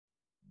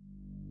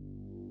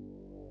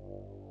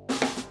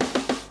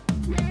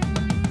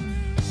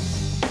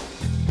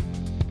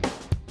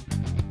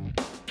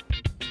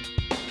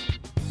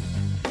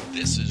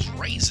This is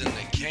Raising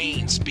the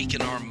Cane,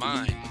 Speaking Our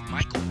Mind with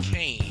Michael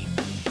Caine,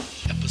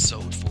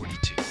 episode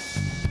 42.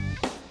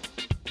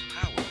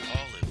 How are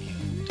all of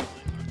you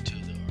doing to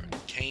our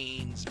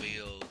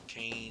Canesville,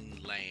 Cane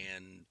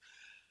Land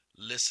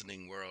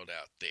listening world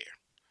out there?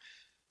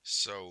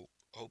 So,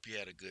 hope you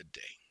had a good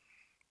day.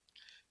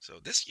 So,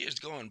 this year's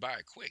going by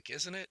quick,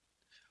 isn't it?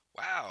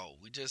 Wow,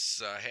 we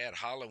just had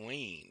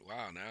Halloween.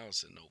 Wow, now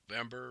it's in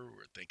November.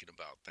 We're thinking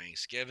about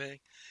Thanksgiving.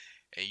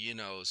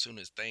 And as soon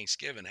as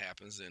Thanksgiving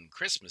happens, then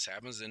Christmas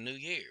happens, and New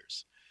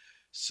Year's.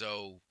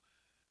 So,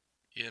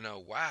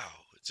 wow,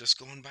 it's just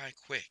going by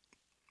quick.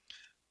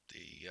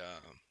 The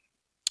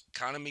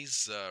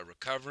economy's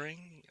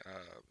recovering,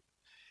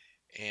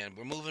 and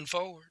we're moving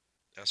forward.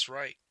 That's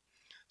right.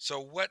 So,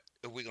 what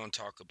are we going to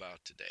talk about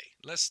today?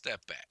 Let's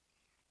step back.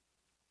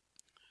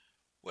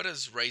 What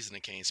is Raising the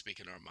Cane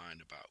Speaking Our Mind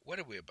about? What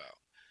are we about?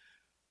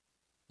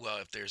 Well,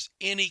 if there's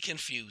any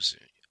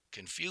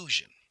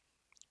confusion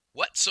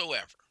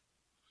whatsoever,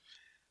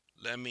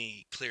 let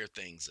me clear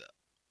things up.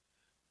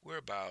 We're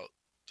about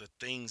the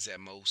things that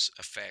most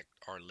affect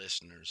our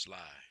listeners'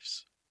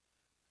 lives.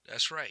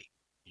 That's right.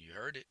 You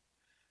heard it.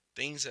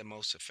 Things that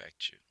most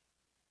affect you.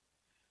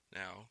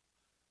 Now,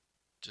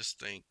 just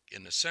think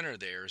in the center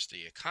there is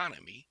the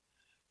economy,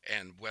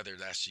 and whether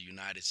that's the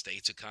United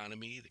States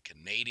economy, the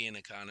Canadian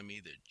economy,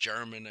 the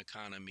German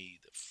economy,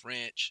 the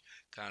French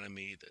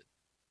economy, the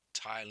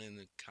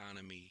Thailand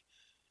economy,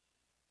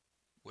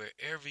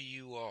 wherever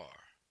you are,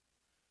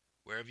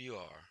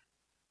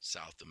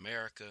 South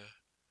America,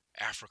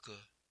 Africa,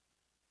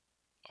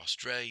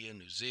 Australia,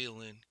 New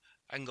Zealand,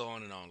 I can go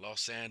on and on.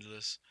 Los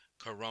Angeles,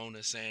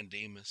 Corona, San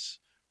Dimas,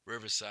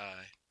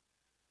 Riverside,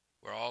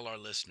 where all our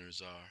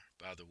listeners are,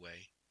 by the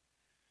way.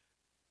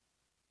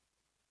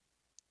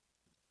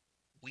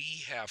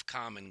 We have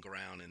common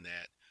ground in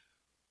that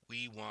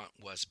we want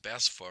what's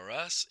best for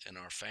us and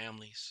our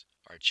families,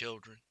 our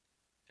children,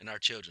 and our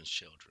children's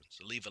children,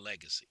 to leave a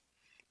legacy.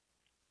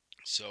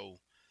 So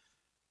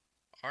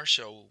our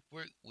show,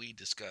 we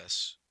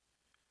discuss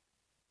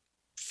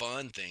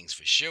fun things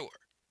for sure,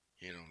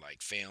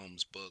 like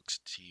films, books,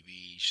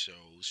 TV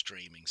shows,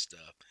 streaming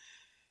stuff,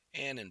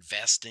 and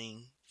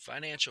investing.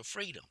 Financial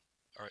freedom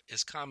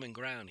is common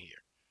ground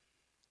here.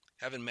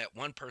 Haven't met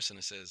one person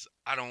that says,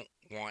 I don't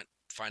want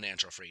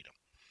financial freedom.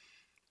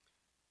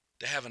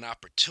 To have an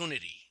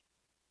opportunity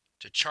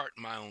to chart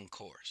my own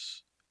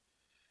course.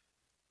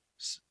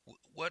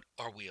 What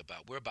are we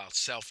about? We're about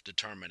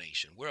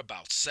self-determination. We're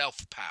about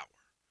self-power.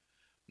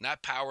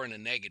 Not power in a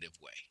negative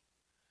way,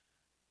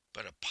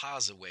 but a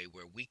positive way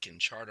where we can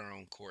chart our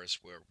own course,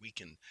 where we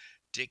can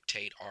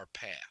dictate our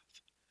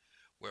path,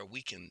 where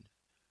we can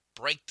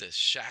break the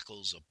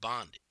shackles of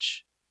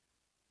bondage,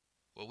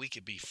 where we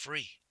could be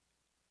free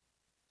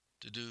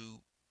to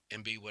do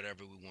and be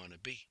whatever we want to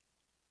be.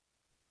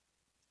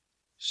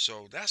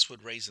 So that's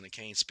what Raising the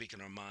Cane, Speaking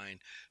Our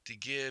Mind,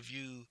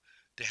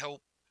 to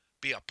help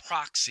be a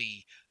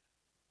proxy,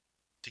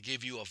 to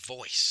give you a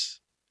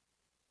voice.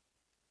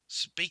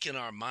 Speaking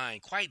our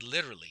mind, quite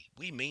literally,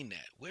 we mean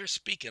that. We're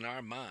speaking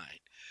our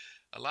mind.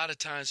 A lot of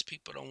times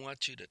people don't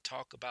want you to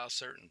talk about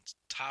certain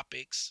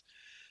topics,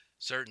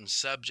 certain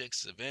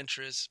subjects of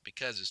interest,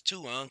 because it's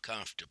too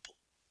uncomfortable.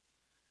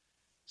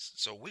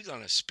 So we're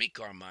going to speak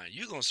our mind.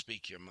 You're going to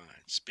speak your mind.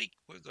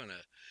 We're going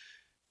to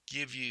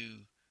give you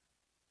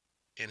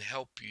and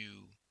help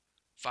you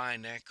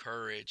find that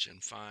courage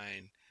and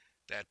find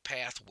that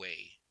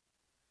pathway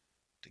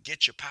to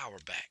get your power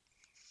back,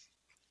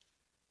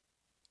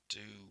 to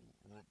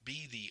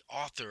be the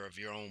author of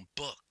your own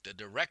book, the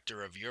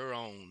director of your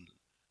own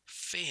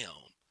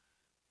film,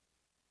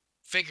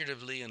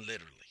 figuratively and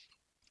literally.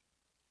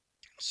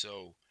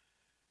 So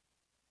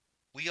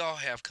we all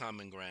have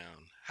common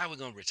ground. How are we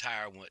going to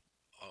retire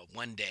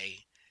one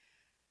day?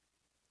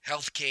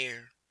 Healthcare,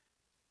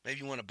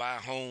 maybe you want to buy a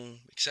home,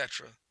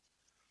 etc.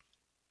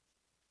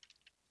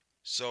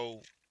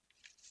 So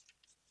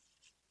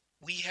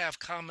we have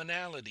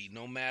commonality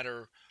no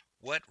matter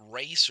what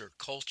race or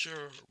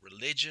culture,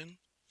 religion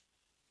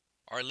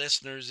our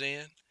listeners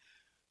in.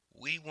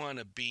 We want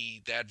to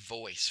be that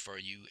voice for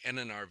you, and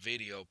in our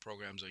video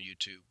programs on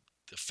YouTube,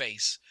 the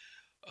face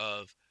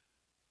of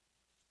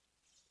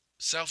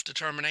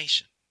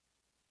self-determination.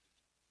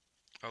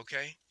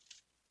 Okay?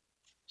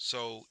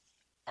 So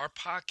our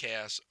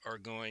podcasts are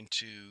going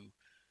to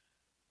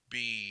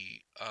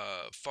be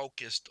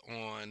focused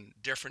on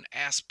different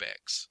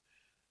aspects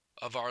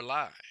of our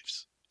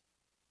lives.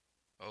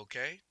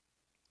 Okay?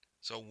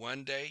 So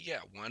one day,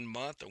 1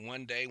 month or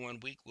one day, 1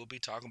 week, we'll be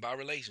talking about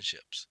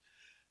relationships.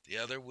 The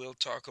other, we'll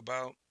talk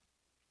about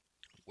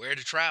where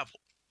to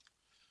travel.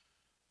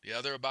 The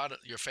other, about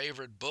your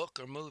favorite book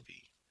or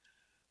movie.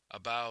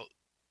 About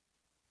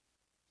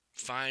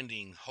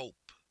finding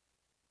hope.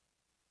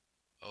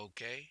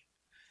 Okay?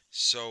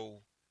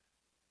 So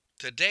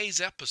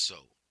today's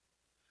episode,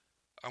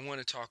 I want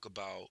to talk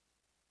about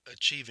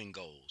achieving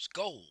goals,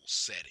 goal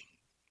setting,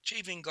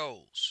 achieving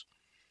goals.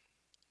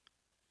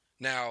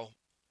 Now,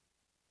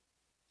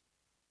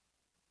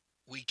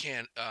 we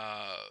can't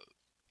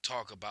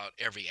talk about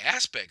every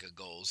aspect of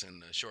goals in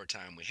the short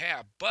time we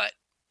have, but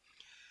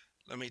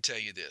let me tell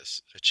you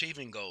this: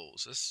 achieving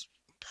goals. This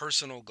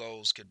personal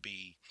goals could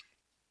be.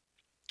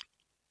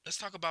 Let's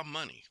talk about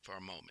money for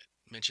a moment.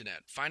 Mention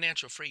that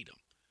financial freedom.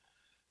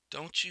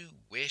 Don't you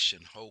wish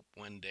and hope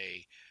one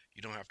day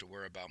you don't have to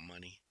worry about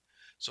money?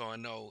 So I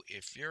know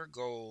if your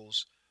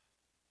goals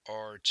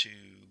are to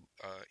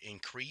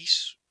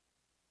increase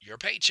your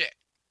paycheck,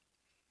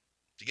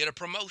 to get a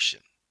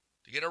promotion,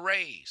 to get a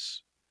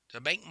raise, to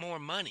make more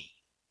money,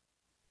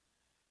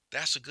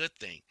 that's a good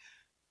thing.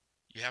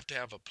 You have to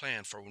have a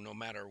plan for no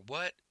matter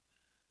what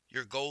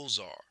your goals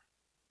are.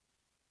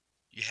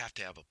 You have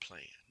to have a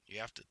plan. You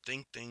have to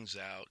think things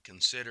out,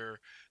 consider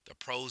the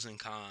pros and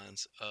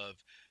cons of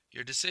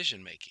your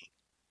decision making.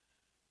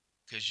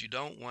 Because you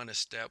don't want to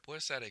step,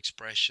 what's that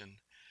expression?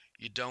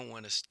 You don't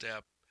want to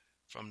step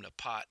from the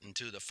pot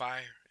into the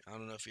fire. I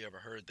don't know if you ever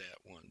heard that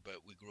one,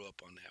 but we grew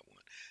up on that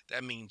one.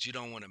 That means you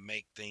don't want to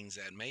make things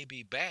that may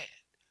be bad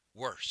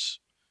worse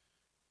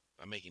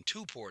by making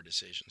too poor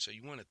decisions. So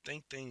you want to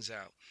think things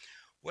out.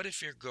 What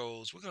if your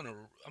goals?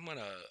 I'm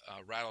gonna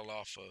rattle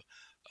off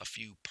a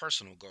few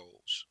personal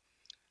goals.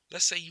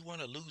 Let's say you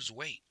want to lose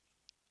weight.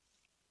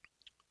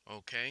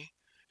 Okay.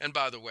 And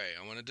by the way,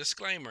 I want a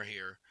disclaimer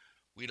here.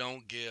 We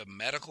don't give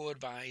medical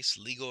advice,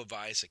 legal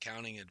advice,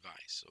 accounting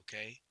advice.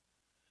 Okay.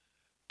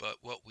 But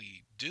what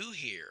we do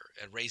here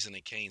at Raising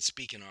a Cane,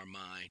 Speaking Our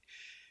Mind,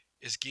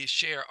 is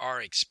share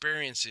our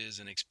experiences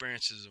and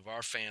experiences of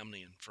our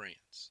family and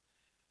friends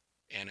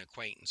and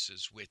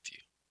acquaintances with you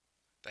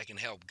that can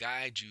help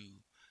guide you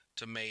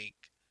to make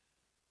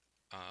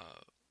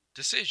uh,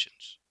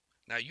 decisions.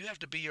 Now, you have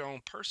to be your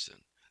own person.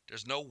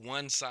 There's no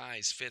one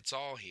size fits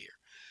all here.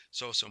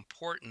 So it's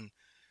important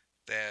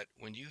that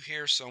when you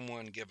hear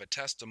someone give a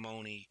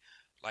testimony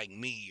like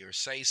me or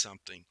say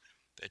something,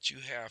 that you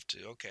have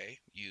to, okay,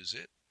 use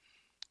it,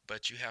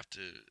 but you have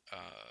to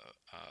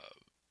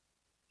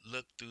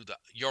look through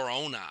your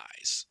own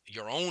eyes,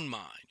 your own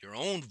mind, your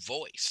own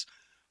voice.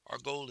 Our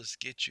goal is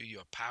to get you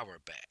your power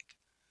back,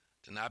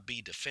 to not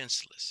be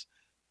defenseless.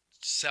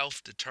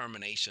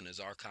 Self-determination is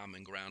our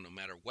common ground, no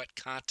matter what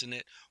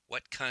continent,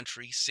 what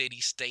country, city,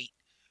 state,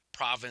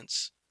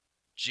 province,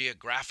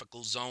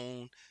 geographical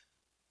zone,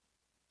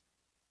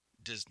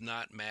 does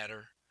not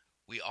matter.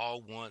 We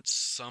all want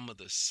some of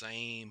the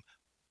same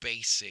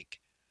basic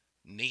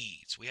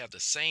needs. We have the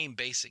same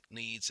basic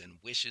needs and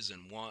wishes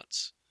and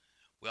wants.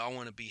 We all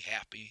want to be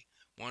happy,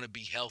 want to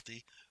be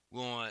healthy. We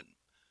want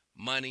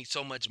money,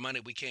 so much money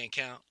we can't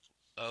count.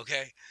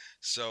 Okay?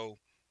 So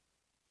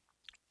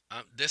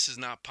this is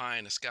not pie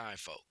in the sky,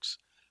 folks.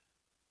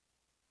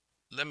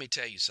 Let me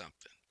tell you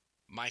something.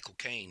 Michael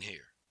Caine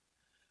here.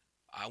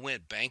 I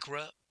went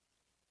bankrupt,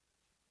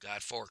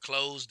 got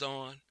foreclosed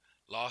on,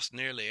 lost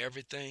nearly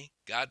everything,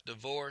 got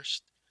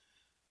divorced,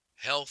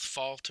 health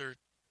faltered,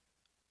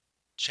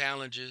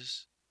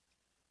 challenges,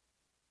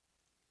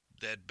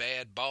 that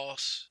bad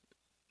boss,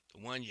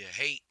 the one you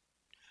hate,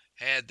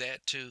 had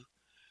that too.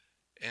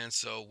 And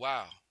so,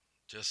 wow,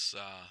 just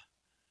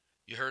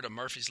you heard of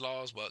Murphy's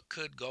Laws? What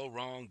could go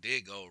wrong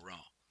did go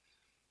wrong.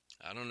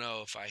 I don't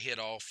know if I hit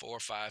all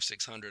 4, 5,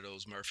 600 of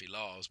those Murphy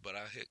Laws, but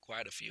I hit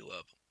quite a few of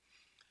them.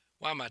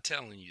 Why am I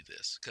telling you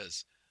this?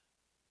 Because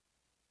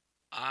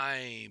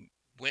I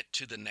went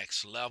to the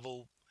next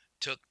level,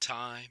 took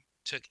time,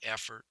 took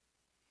effort,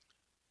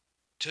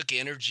 took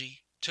energy,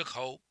 took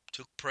hope,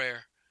 took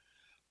prayer,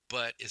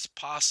 but it's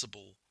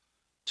possible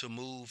to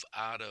move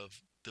out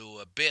of the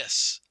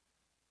abyss,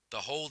 the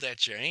hole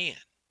that you're in,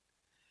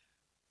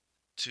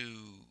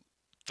 to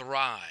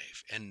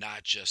thrive and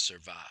not just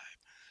survive.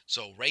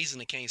 So Raising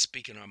the Cane,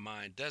 Speaking Our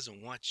Mind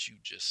doesn't want you,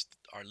 just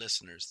our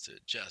listeners, to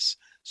just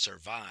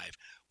survive.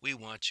 We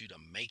want you to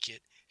make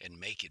it and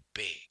make it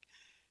big.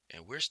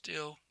 And we're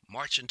still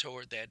marching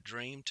toward that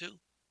dream too.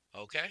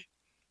 Okay?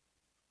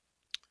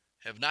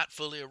 Have not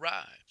fully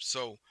arrived.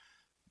 So,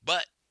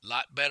 but a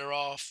lot better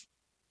off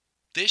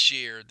this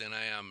year than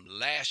I am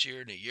last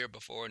year and the year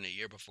before and the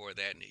year before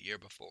that and the year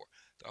before.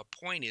 The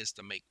point is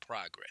to make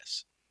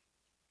progress.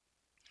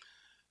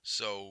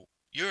 So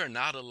you're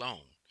not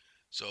alone.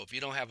 So if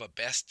you don't have a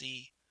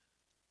bestie,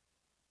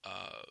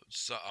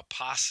 so a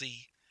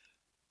posse,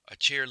 a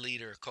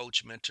cheerleader, a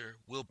coach, mentor,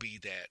 we'll be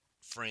that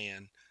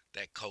friend,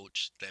 that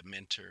coach, that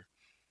mentor,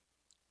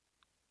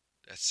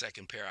 that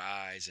second pair of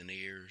eyes and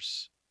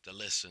ears to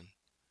listen,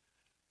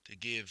 to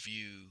give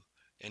you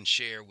and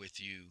share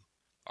with you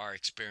our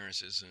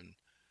experiences,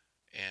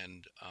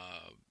 and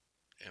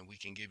we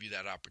can give you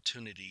that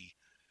opportunity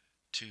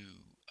to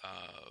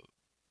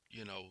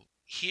you know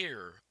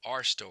hear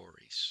our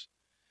stories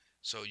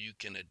so you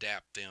can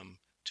adapt them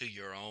to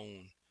your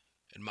own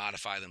and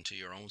modify them to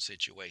your own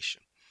situation.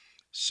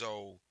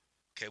 So,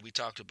 okay, we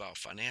talked about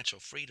financial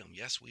freedom.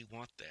 Yes, we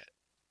want that.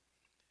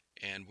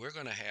 And we're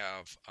going to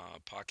have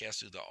podcasts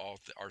through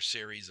our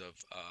series of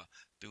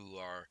through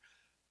our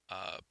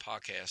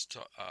podcast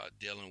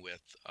dealing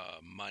with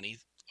money,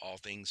 all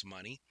things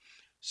money.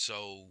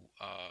 So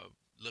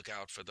look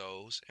out for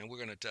those, and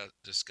we're going to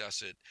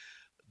discuss it.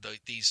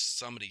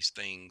 Some of these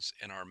things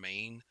in our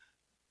main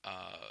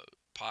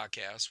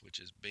podcast, which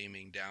is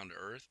beaming down to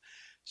earth.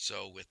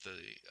 So with the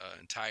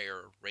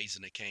entire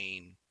Raising the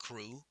Cane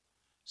crew,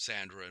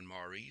 Sandra and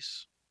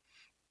Maurice,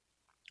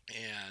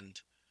 and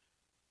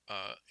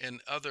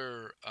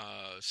other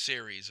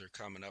series are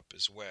coming up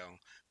as well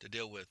to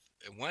deal with.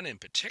 And one in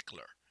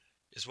particular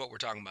is what we're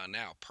talking about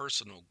now: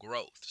 personal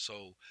growth.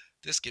 So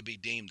this could be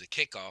deemed the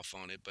kickoff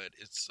on it, but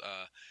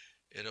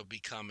it'll be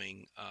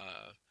coming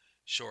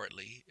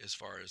shortly as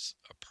far as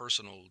a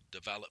personal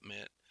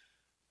development,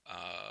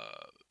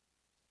 uh,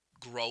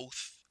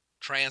 growth,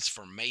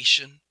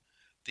 transformation.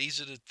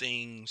 These are the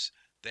things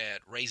that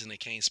Raising the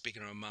Cane,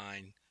 Speaking Our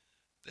Mind,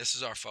 this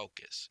is our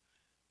focus.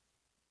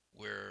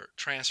 We're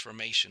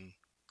transformation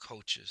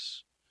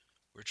coaches.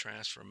 We're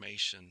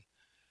transformation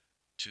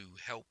to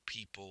help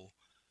people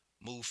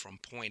move from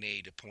point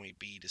A to point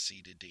B to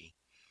C to D.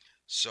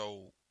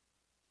 So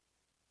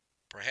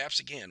perhaps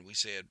again, we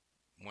said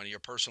one of your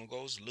personal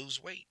goals,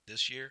 lose weight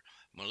this year.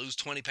 I'm going to lose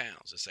 20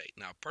 pounds. I say,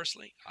 now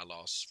personally, I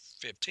lost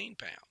 15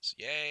 pounds.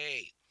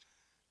 Yay.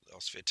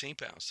 Lost 15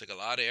 pounds. Took a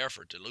lot of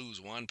effort to lose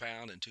 1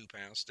 pound and 2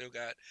 pounds.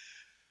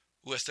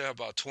 We still have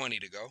about 20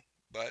 to go,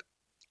 but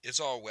it's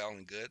all well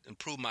and good.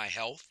 Improve my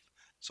health.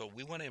 So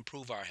we want to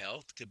improve our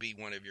health. Could be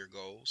one of your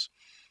goals.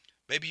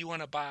 Maybe you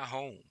want to buy a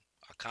home,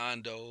 a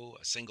condo,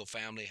 a single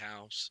family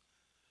house,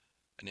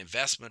 an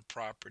investment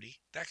property.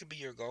 That could be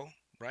your goal,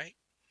 right?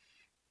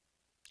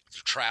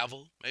 To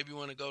travel. Maybe you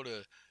want to go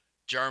to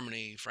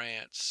Germany,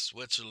 France,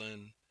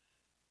 Switzerland,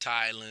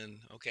 Thailand,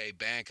 okay,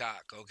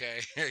 Bangkok,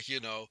 okay, you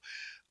know,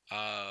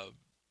 uh,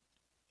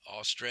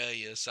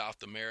 Australia,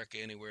 South America,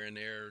 anywhere in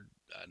there,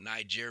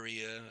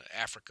 Nigeria,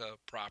 Africa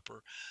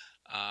proper,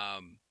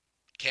 um,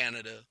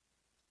 Canada,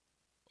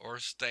 or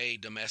stay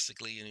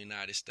domestically in the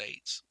United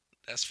States.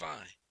 That's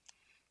fine.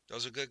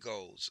 Those are good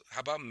goals. How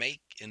about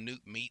meet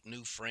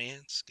new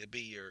friends? Could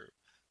be your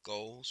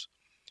goals.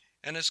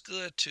 And it's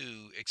good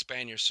to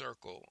expand your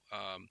circle.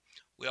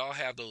 We all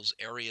have those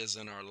areas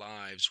in our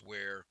lives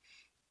where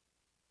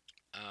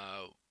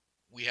uh,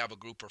 we have a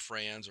group of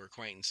friends or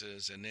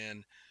acquaintances, and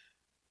then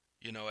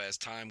as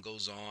time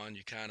goes on,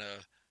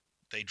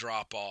 they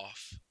drop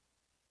off.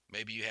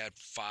 Maybe you had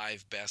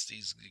five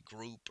besties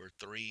group, or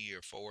three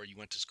or four you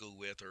went to school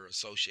with, or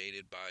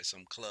associated by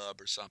some club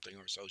or something,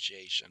 or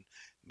association,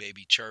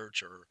 maybe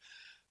church or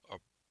a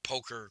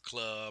poker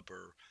club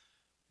or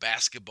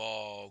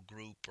basketball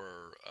group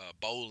or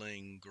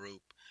bowling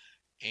group.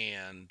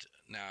 And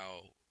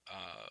now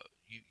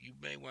you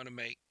may want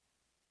to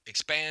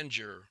expand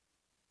your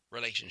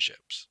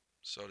relationships,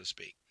 so to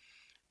speak.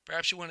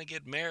 Perhaps you want to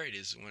get married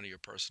is one of your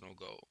personal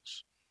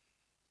goals.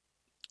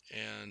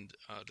 And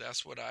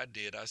that's what I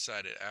did. I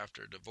decided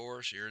after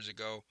divorce years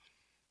ago,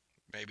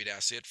 maybe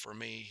that's it for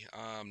me.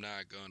 I'm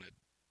not going to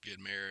get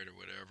married or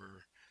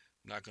whatever.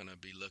 I'm not going to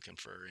be looking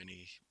for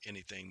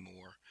anything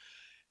more.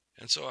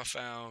 And so I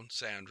found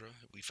Sandra.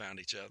 We found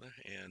each other,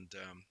 and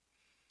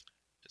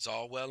it's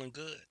all well and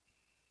good.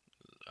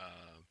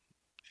 Uh,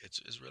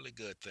 it's really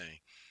good thing.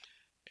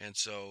 And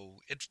so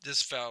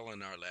this fell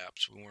in our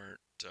laps. We weren't.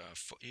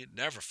 You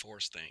never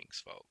force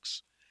things,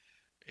 folks.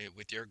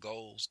 With your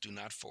goals, do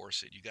not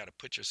force it. You got to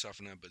put yourself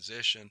in a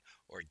position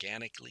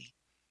organically,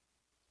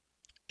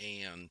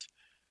 and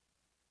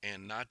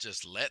not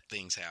just let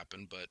things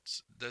happen, but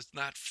does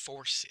not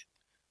force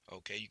it.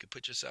 Okay, you can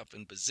put yourself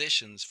in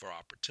positions for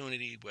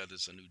opportunity, whether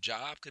it's a new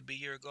job could be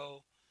your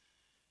goal.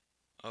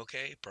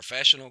 Okay,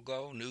 professional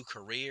goal, new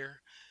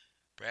career.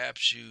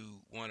 Perhaps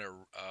you want to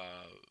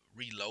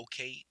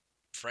relocate,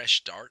 fresh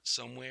start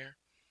somewhere.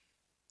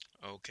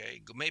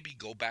 Okay, maybe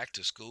go back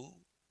to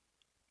school.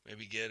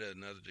 Maybe get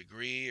another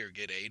degree, or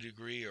get a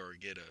degree, or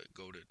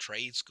go to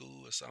trade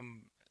school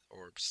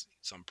or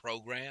some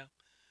program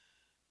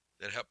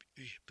that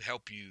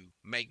help you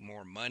make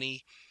more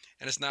money.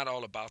 And it's not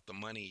all about the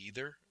money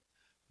either,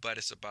 but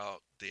it's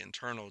about the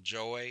internal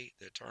joy,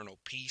 the internal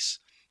peace,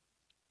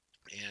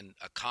 and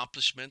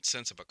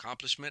sense of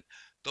accomplishment.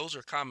 Those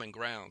are common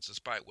grounds.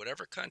 Despite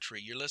whatever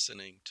country you're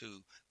listening to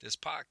this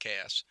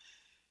podcast,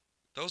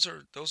 those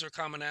are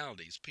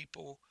commonalities.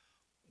 People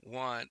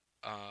want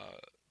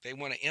they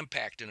want to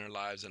impact in their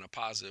lives in a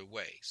positive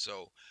way.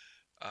 So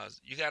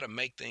you got to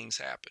make things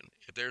happen.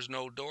 If there's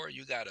no door,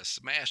 you got to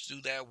smash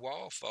through that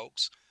wall,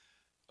 folks.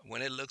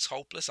 When it looks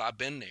hopeless, I've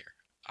been there.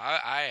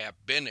 I have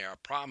been there. I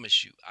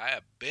promise you, I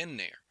have been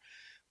there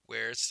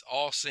where it's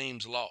all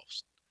seems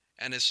lost,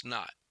 and it's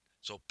not.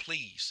 So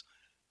please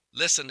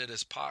listen to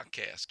this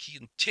podcast.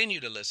 Continue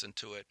to listen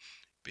to it,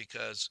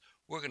 because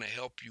we're going to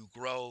help you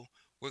grow.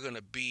 We're going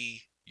to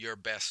be your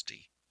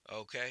bestie.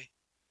 Okay?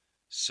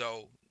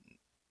 So,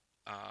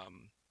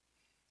 um,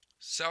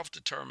 self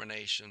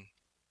determination.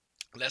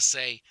 Let's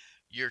say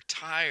you're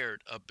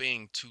tired of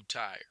being too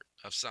tired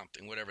of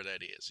something, whatever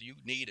that is. You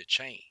need a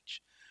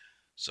change.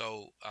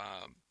 So,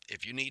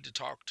 if you need to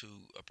talk to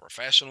a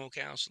professional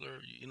counselor,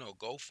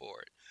 go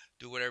for it.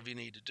 Do whatever you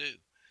need to do,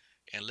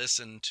 and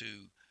listen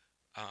to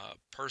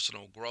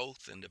personal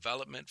growth and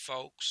development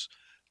folks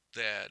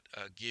that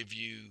give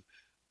you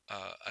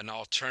an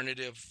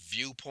alternative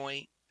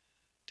viewpoint,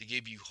 to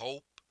give you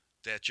hope,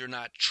 that you're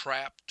not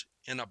trapped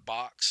in a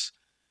box.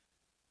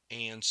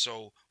 And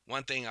so,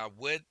 one thing I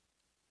would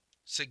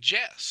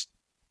suggest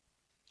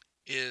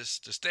is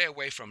to stay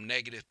away from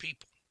negative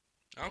people.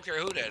 I don't care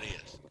who that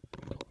is,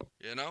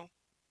 you know,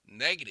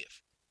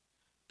 negative.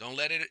 Don't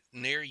let it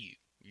near you.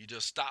 You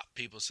just stop.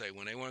 People say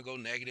when they want to go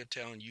negative,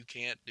 telling you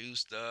can't do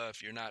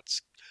stuff, you're not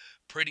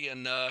pretty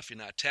enough, you're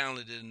not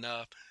talented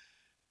enough,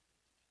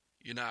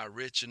 you're not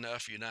rich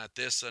enough, you're not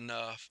this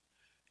enough.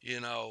 You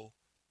know,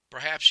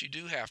 perhaps you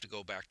do have to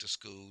go back to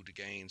school to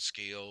gain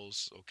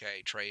skills,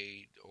 okay,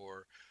 trade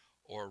or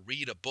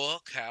read a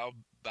book. How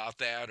about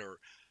that? Or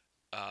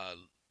uh,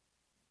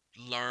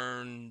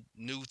 learn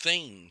new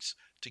things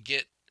to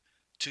get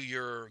to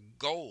your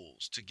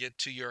goals, to get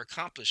to your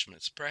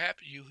accomplishments.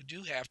 Perhaps you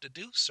do have to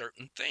do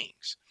certain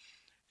things.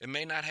 It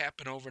may not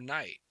happen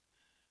overnight,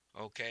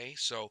 okay?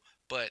 So,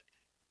 but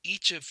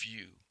each of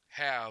you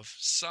have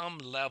some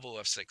level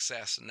of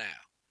success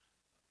now.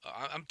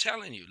 I'm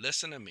telling you,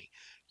 listen to me.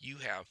 You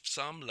have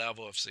some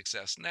level of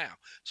success now.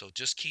 So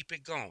just keep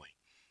it going.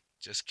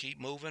 Just keep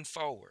moving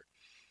forward.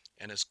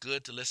 And it's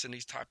good to listen to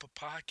these type of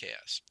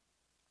podcasts.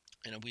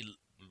 And we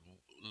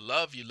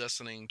love you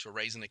listening to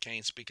Raising the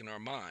Cane, Speaking Our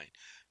Mind.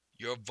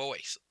 Your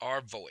voice,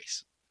 our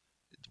voice.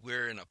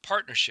 We're in a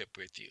partnership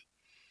with you.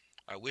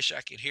 I wish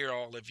I could hear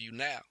all of you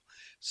now.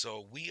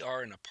 So we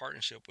are in a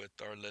partnership with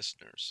our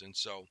listeners. And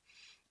so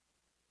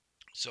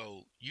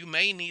you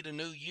may need a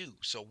new you.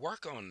 So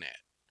work on that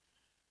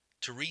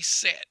to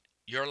reset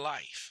your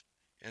life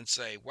and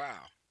say,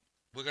 wow,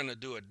 we're going to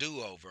do a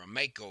do-over, a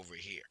makeover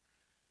here.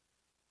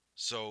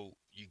 So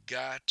you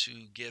got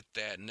to get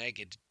that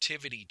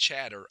negativity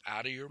chatter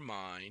out of your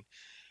mind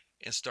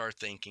and start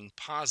thinking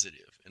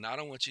positive. And I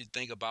don't want you to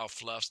think about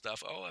fluff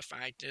stuff. Oh, if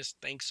I just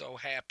think so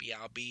happy,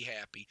 I'll be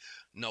happy.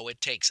 No,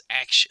 it takes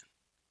action.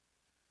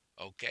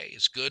 Okay,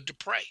 it's good to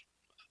pray.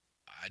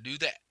 I do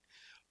that.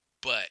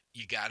 But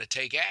you got to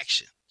take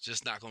action. It's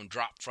just not going to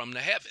drop from the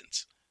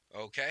heavens.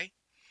 Okay?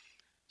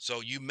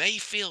 So you may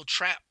feel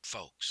trapped,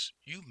 folks.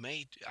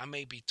 I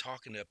may be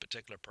talking to a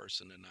particular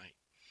person tonight.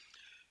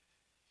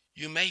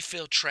 You may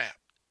feel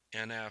trapped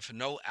and have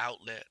no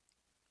outlet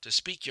to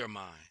speak your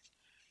mind.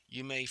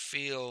 You may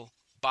feel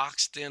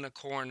boxed in a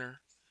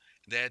corner,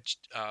 that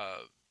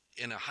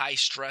in a high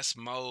stress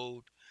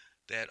mode,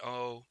 that,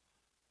 oh,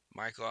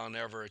 Michael, I'll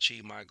never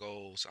achieve my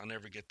goals. I'll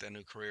never get that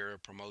new career or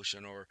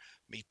promotion or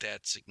meet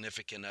that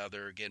significant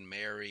other, get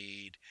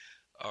married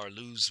or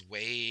lose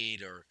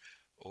weight or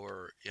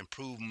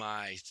improve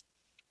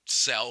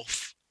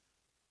myself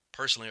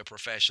personally or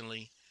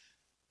professionally.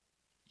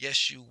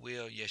 Yes, you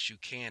will. Yes, you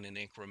can in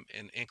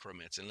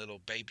increments, in little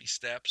baby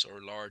steps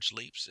or large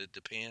leaps. It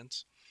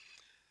depends.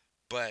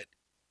 But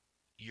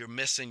you're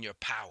missing your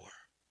power.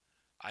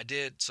 I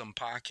did some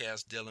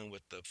podcasts dealing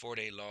with the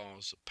 48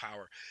 laws of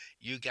power.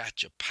 You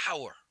got your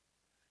power.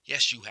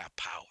 Yes, you have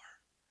power.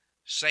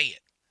 Say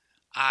it.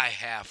 I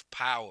have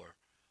power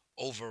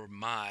over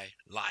my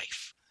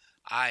life.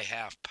 I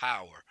have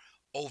power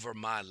over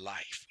my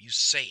life. You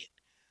say it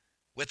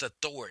with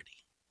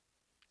authority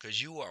because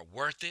you are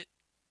worth it.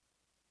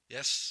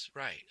 Yes,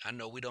 right. I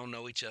know we don't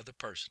know each other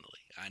personally.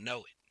 I know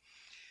it.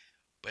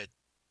 But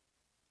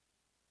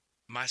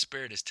my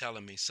spirit is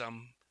telling me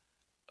some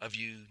of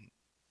you,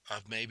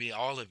 maybe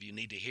all of you,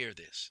 need to hear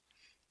this.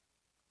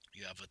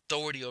 You have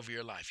authority over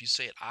your life. You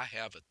say it, I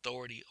have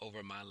authority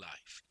over my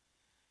life.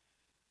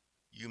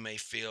 You may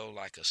feel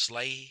like a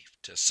slave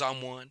to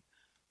someone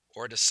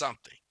or to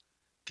something.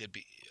 Could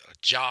be a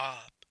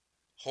job,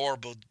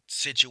 horrible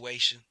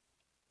situation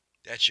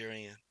that you're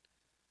in,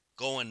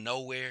 going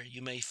nowhere,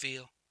 you may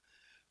feel.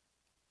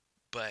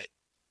 But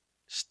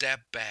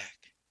step back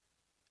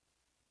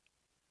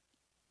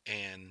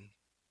and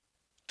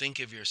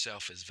think of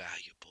yourself as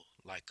valuable,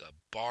 like a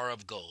bar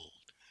of gold.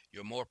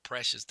 You're more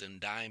precious than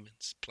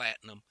diamonds,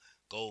 platinum,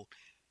 gold,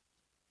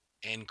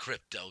 and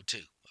crypto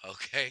too,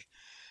 okay?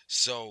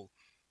 So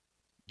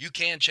you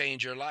can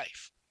change your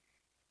life.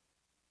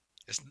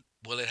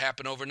 Will it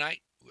happen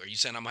overnight? Are you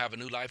saying I'm going to have a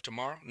new life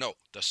tomorrow? No,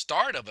 the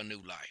start of a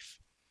new life.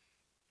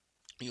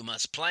 You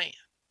must plan,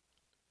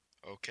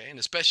 okay? And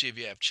especially if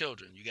you have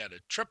children, you got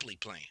to triply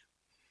plan.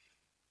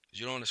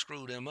 You don't want to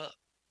screw them up.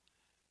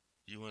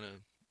 You want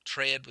to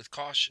tread with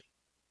caution.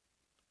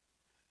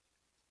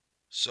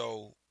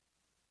 So,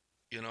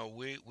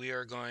 we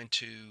are going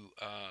to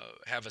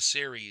have a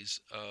series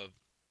of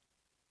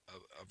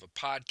a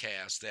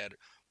podcast that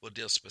will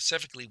deal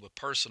specifically with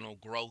personal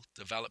growth,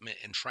 development,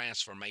 and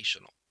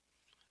transformation,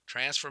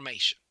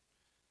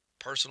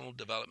 personal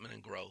development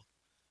and growth,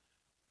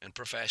 and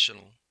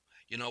professional.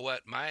 You know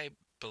what? My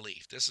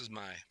belief, this is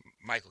my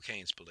Michael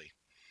Cain's belief,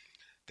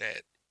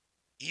 that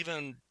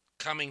even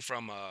coming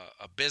from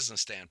a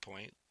business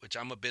standpoint, which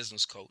I'm a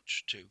business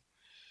coach too,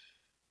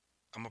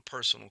 I'm a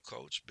personal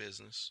coach,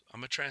 business,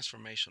 I'm a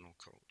transformational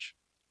coach.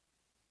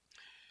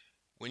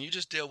 When you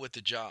just deal with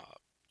the job,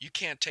 you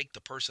can't take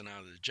the person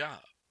out of the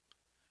job.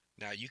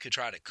 Now, you could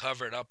try to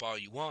cover it up all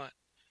you want,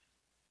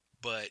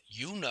 but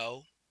you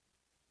know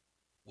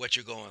what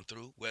you're going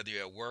through, whether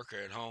you're at work or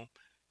at home.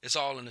 It's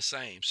all in the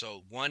same.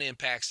 So one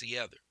impacts the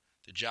other.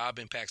 The job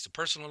impacts the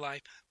personal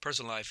life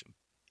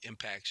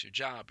impacts your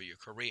job or your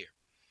career.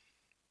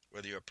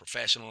 Whether you're a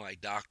professional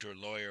like doctor,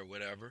 lawyer,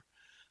 whatever,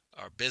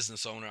 or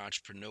business owner,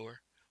 entrepreneur,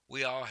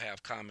 we all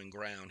have common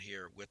ground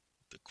here with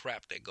the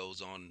crap that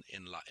goes on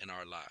in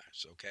our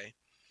lives, okay?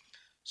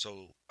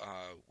 So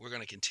we're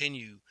going to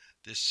continue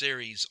this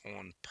series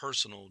on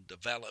personal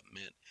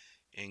development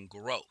and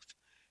growth.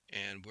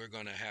 And we're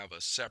going to have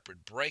a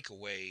separate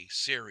breakaway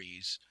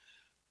series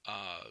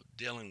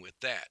dealing with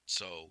that.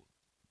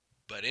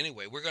 But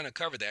anyway, we're going to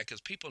cover that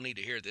because people need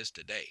to hear this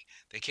today.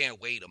 They can't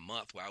wait a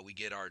month while we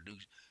get our new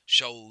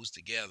shows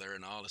together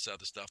and all this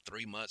other stuff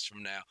 3 months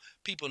from now.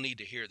 People need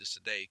to hear this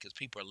today because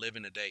people are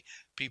living today.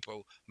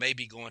 People may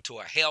be going to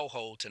a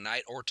hellhole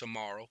tonight or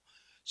tomorrow.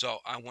 So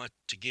I want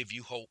to give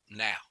you hope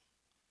now.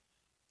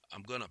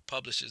 I'm going to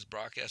publish this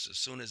broadcast as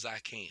soon as I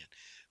can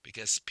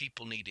because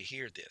people need to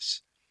hear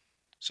this.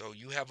 So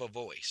you have a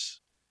voice.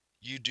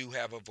 You do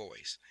have a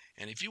voice.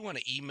 And if you want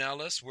to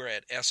email us, we're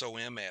at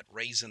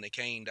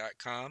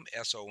som@raisingthecane.com,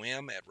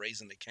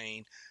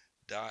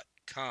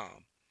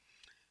 som@raisingthecane.com.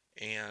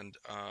 And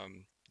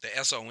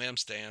the SOM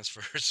stands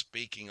for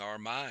Speaking Our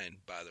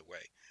Mind, by the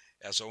way.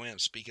 SOM,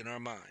 Speaking Our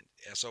Mind,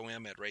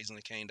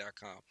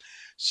 som@raisingthecane.com.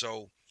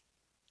 So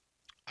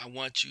I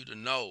want you to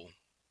know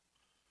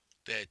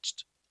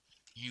that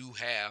you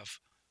have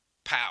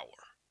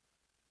power.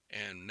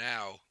 And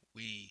now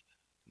we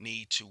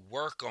need to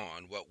work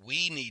on what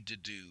we need to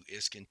do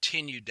is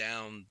continue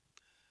down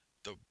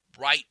the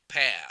right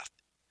path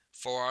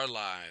for our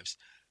lives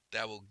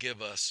that will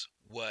give us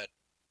what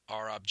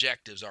our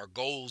objectives, our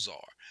goals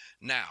are.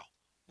 Now,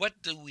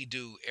 what do we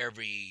do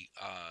every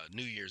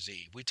New Year's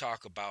Eve? We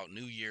talk about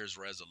New Year's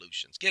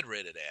resolutions. Get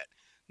rid of that.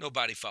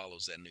 Nobody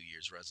follows that New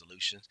Year's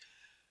resolutions.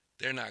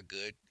 They're not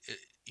good.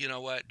 You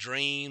know what?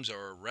 Dreams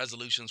or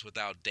resolutions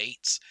without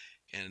dates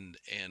and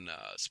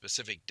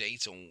specific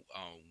dates on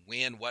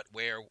when, what,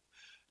 where,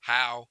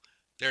 how,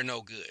 they're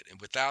no good.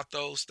 And without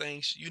those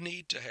things, you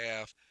need to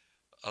have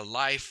a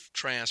life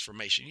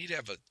transformation. You need to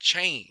have a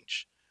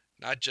change,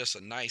 not just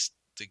a nice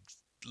to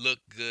look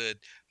good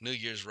New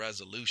Year's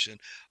resolution.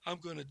 I'm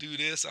going to do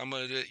this. I'm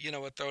going to do it. You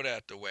know what? Throw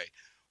that away.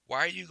 Why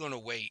are you going to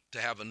wait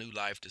to have a new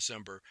life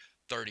December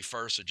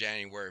 31st or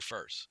January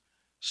 1st?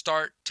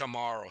 Start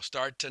tomorrow.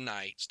 Start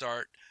tonight.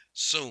 Start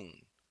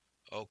soon.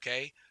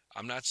 Okay?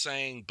 I'm not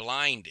saying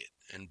blind it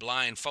and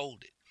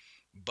blindfold it.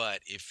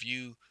 But if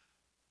you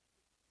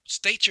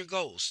state your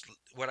goals,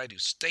 what I do,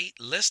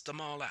 list them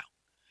all out.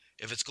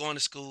 If it's going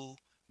to school,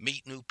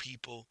 meet new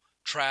people,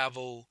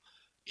 travel,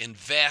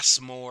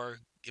 invest more,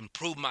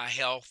 improve my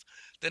health,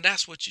 then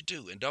that's what you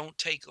do. And don't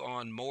take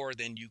on more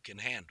than you can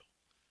handle.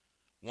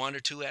 1 or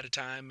 2 at a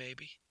time,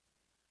 maybe,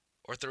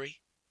 or 3,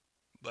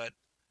 but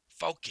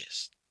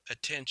focus,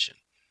 attention.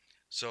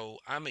 So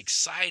I'm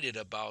excited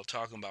about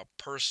talking about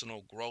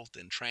personal growth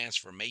and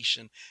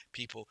transformation,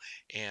 people.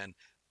 And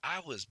I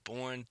was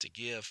born to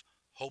give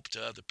hope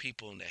to other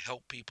people and to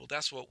help people.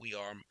 That's what we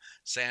are.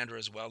 Sandra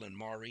as well, and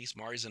Maurice.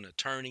 Maurice is an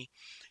attorney.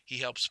 He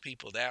helps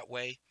people that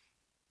way.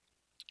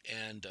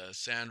 And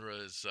Sandra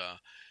is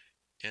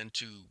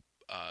into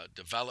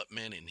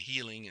development and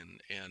healing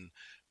and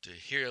to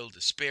heal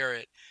the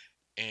spirit.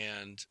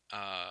 And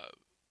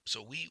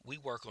so we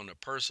work on the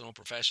personal,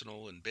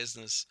 professional, and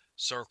business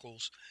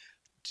circles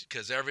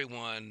because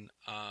everyone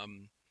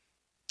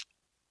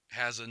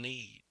has a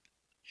need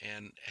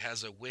and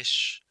has a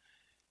wish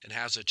and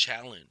has a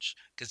challenge.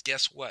 Because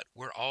guess what?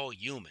 We're all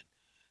human.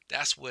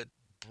 That's what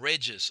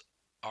bridges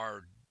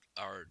our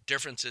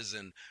differences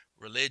in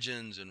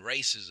religions and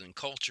races and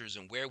cultures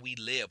and where we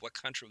live, what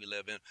country we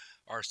live in,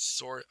 our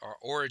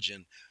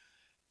origin,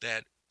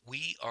 that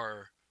we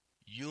are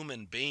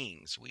human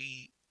beings.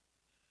 We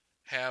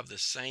have the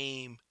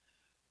same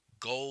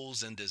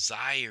goals and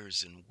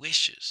desires and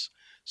wishes.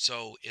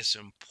 So it's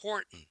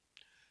important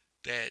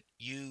that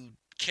you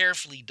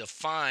carefully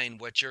define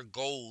what your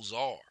goals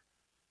are.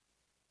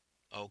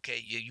 Okay,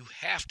 you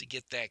have to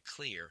get that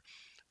clear.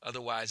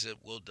 Otherwise,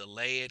 it will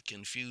delay it,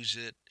 confuse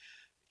it,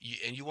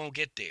 and you won't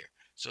get there.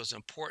 So it's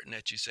important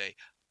that you say,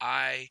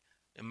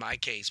 in my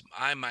case,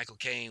 I, Michael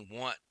Kane,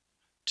 want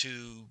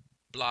to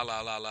blah,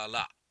 blah, blah, blah,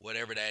 blah,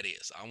 whatever that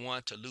is. I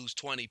want to lose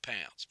 20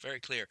 pounds. Very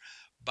clear.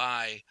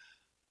 By,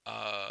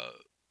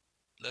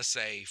 let's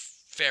say,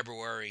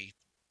 February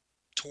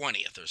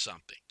 20th or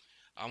something.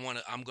 I'm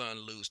going to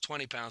lose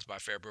 20 pounds by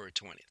February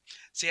 20th.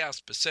 See how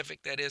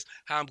specific that is?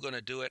 How I'm going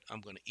to do it?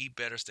 I'm going to eat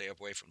better, stay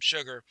away from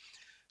sugar,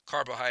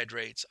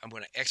 carbohydrates. I'm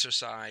going to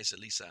exercise at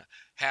least a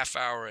half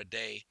hour a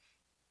day.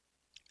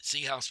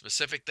 See how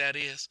specific that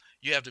is?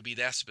 You have to be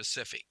that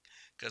specific,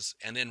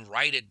 and then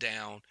write it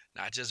down,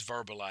 not just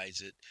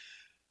verbalize it.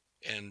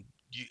 And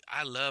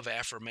I love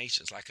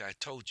affirmations, like I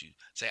told you.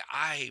 Say,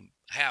 I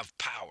have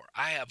power.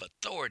 I have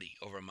authority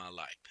over my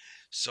life.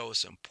 So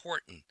it's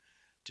important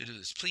to do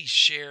this. Please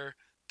share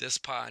this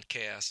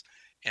podcast,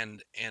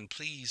 and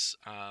please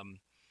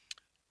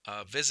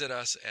visit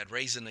us at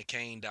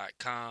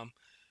raisingthecane.com.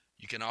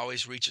 You can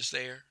always reach us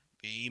there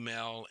via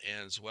email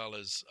as well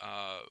as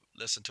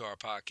listen to our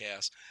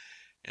podcast.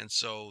 And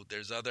so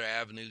there's other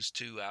avenues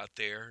too out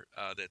there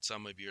that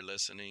some of you are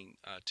listening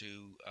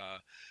to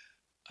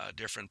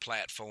different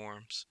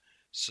platforms.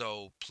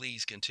 So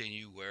please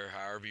continue where,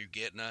 however you're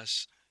getting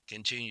us,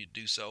 continue to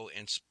do so.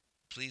 And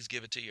please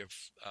give it to your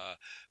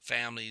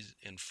families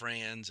and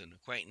friends and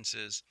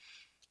acquaintances,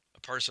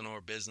 personal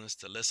or business,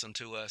 to listen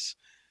to us.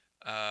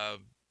 Uh,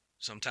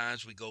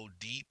 Sometimes we go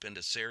deep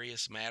into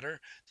serious matter.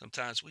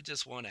 Sometimes we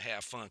just want to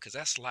have fun because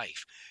that's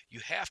life.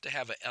 You have to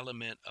have an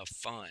element of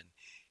fun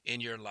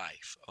in your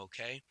life,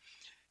 okay?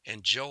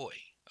 And joy,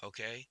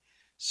 okay?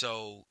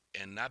 So,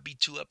 and not be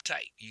too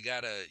uptight. You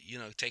got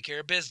to, take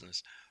care of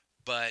business.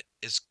 But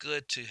it's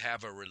good to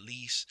have a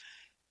release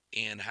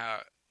in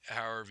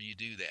however you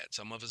do that.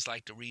 Some of us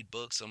like to read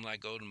books, some like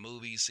go to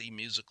movies, see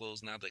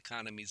musicals. Now the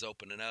economy's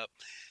opening up.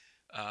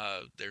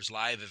 There's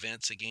live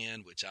events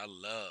again, which I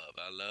love.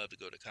 I love to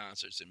go to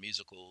concerts and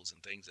musicals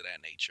and things of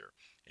that nature,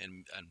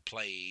 and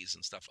plays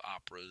and stuff,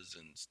 operas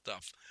and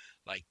stuff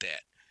like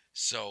that.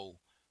 So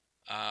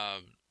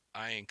I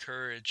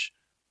encourage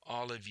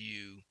all of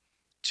you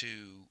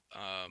to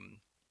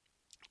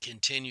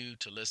continue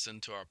to listen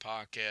to our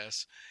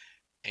podcast.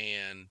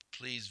 And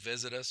please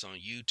visit us on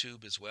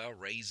YouTube as well,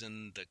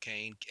 Raising the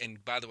Cane.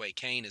 And by the way,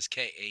 Cane is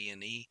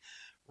Kane,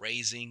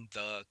 Raising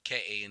the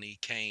Kane,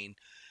 Cane.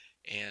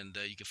 And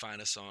you can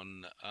find us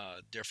on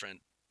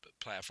different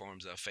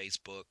platforms,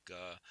 Facebook,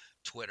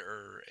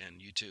 Twitter,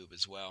 and YouTube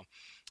as well,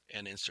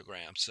 and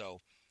Instagram. So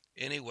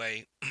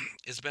anyway,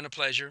 it's been a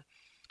pleasure.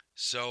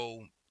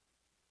 So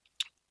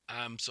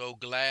I'm so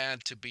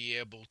glad to be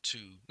able to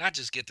not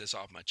just get this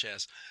off my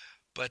chest,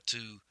 but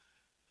to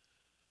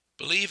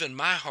believe in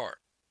my heart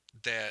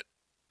that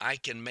I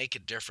can make a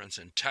difference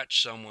and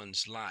touch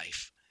someone's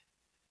life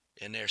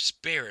and their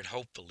spirit,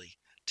 hopefully,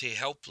 to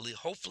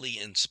hopefully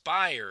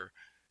inspire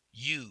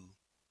you,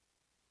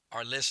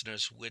 our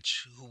listeners,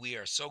 who we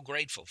are so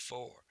grateful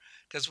for,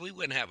 because we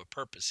wouldn't have a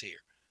purpose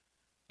here,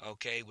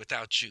 okay,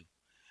 without you.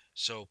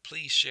 So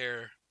please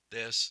share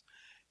this,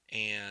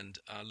 and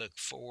I look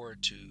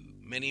forward to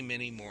many,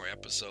 many more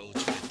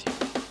episodes with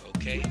you,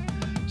 okay?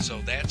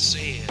 So that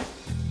said,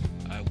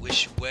 I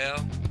wish you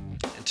well.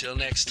 Until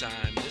next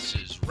time, this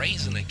is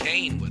Raising a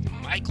Cane with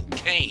Michael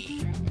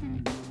Kane.